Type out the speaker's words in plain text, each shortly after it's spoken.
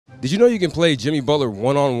Did you know you can play Jimmy Butler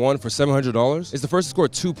one-on-one for $700? It's the first to score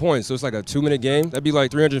 2 points, so it's like a 2-minute game. That'd be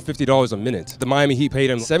like $350 a minute. The Miami Heat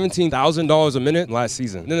paid him $17,000 a minute last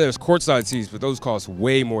season. And then there's courtside seats, but those cost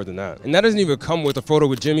way more than that. And that doesn't even come with a photo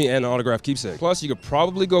with Jimmy and an autographed keepsake. Plus, you could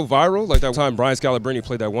probably go viral, like that time Brian Scalabrine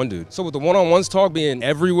played that one dude. So with the one-on-ones talk being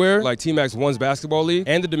everywhere, like T-Max 1's basketball league,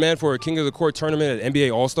 and the demand for a King of the Court tournament at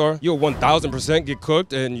NBA All-Star, you'll 1000% get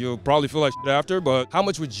cooked, and you'll probably feel like shit after, but how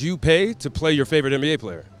much would you pay to play your favorite NBA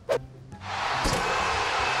player?